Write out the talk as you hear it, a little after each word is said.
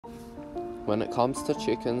When it comes to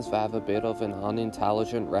chickens, they have a bit of an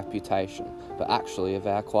unintelligent reputation, but actually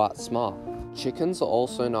they're quite smart. Chickens are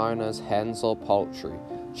also known as hens or poultry.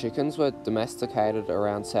 Chickens were domesticated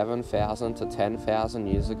around 7,000 to 10,000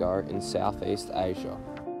 years ago in Southeast Asia.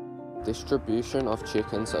 Distribution of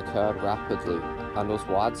chickens occurred rapidly and was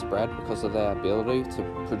widespread because of their ability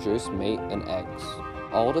to produce meat and eggs.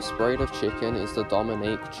 Oldest breed of chicken is the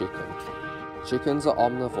Dominique chicken. Chickens are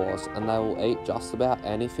omnivores and they will eat just about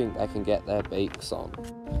anything they can get their beaks on.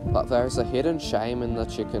 But there is a hidden shame in the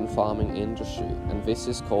chicken farming industry, and this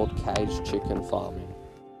is called caged chicken farming.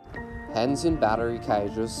 Hens in battery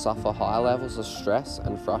cages suffer high levels of stress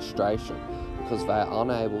and frustration because they are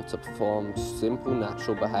unable to perform simple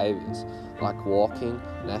natural behaviours like walking,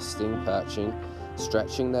 nesting, perching,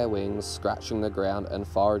 stretching their wings, scratching the ground and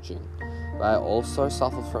foraging. They also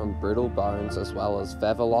suffer from brittle bones as well as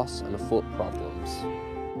feather loss and foot problems.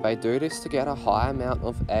 They do this to get a high amount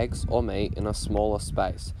of eggs or meat in a smaller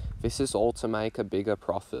space. This is all to make a bigger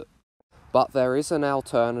profit. But there is an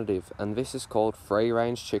alternative, and this is called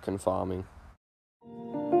free-range chicken farming.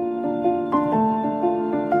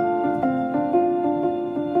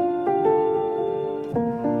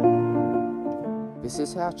 This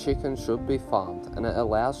is how chickens should be farmed, and it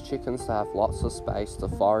allows chickens to have lots of space to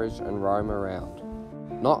forage and roam around.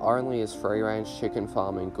 Not only is free-range chicken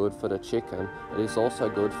farming good for the chicken, it is also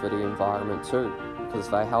good for the environment too, because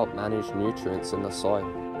they help manage nutrients in the soil.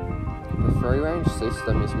 The free-range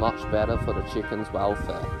system is much better for the chicken's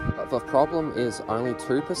welfare, but the problem is only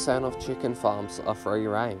 2% of chicken farms are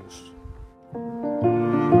free-ranged.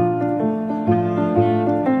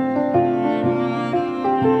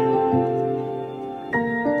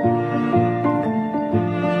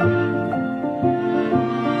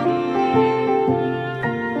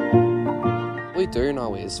 What we do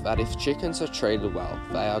know is that if chickens are treated well,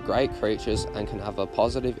 they are great creatures and can have a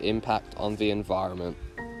positive impact on the environment.